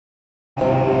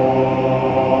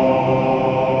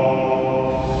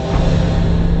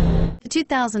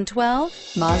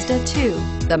2012 Mazda 2.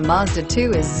 The Mazda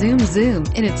 2 is zoom zoom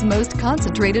in its most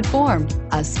concentrated form.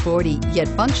 A sporty yet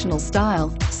functional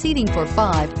style, seating for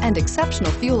 5 and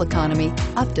exceptional fuel economy,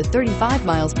 up to 35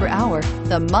 miles per hour.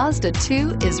 The Mazda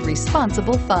 2 is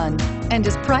responsible fun and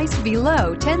is priced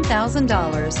below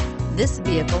 $10,000. This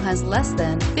vehicle has less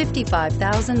than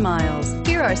 55,000 miles.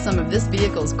 Here are some of this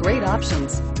vehicle's great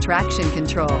options: traction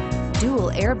control, dual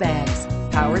airbags,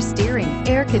 power steering,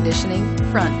 air conditioning,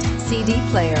 front CD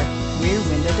player, rear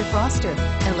window defroster,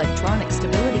 electronic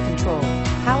stability control,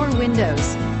 power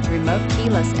windows, remote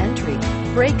keyless entry,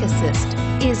 brake assist.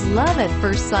 Is love at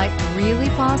first sight really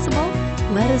possible?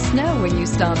 Let us know when you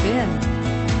stop in.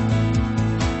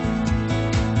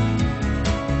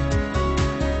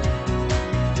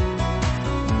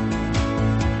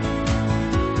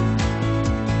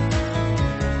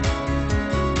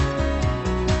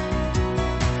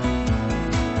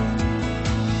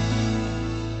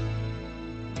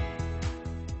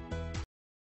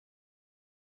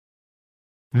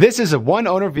 This is a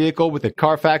one-owner vehicle with a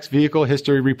Carfax Vehicle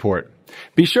History Report.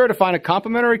 Be sure to find a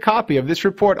complimentary copy of this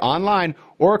report online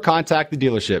or contact the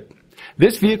dealership.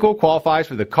 This vehicle qualifies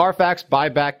for the Carfax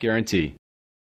Buyback Guarantee.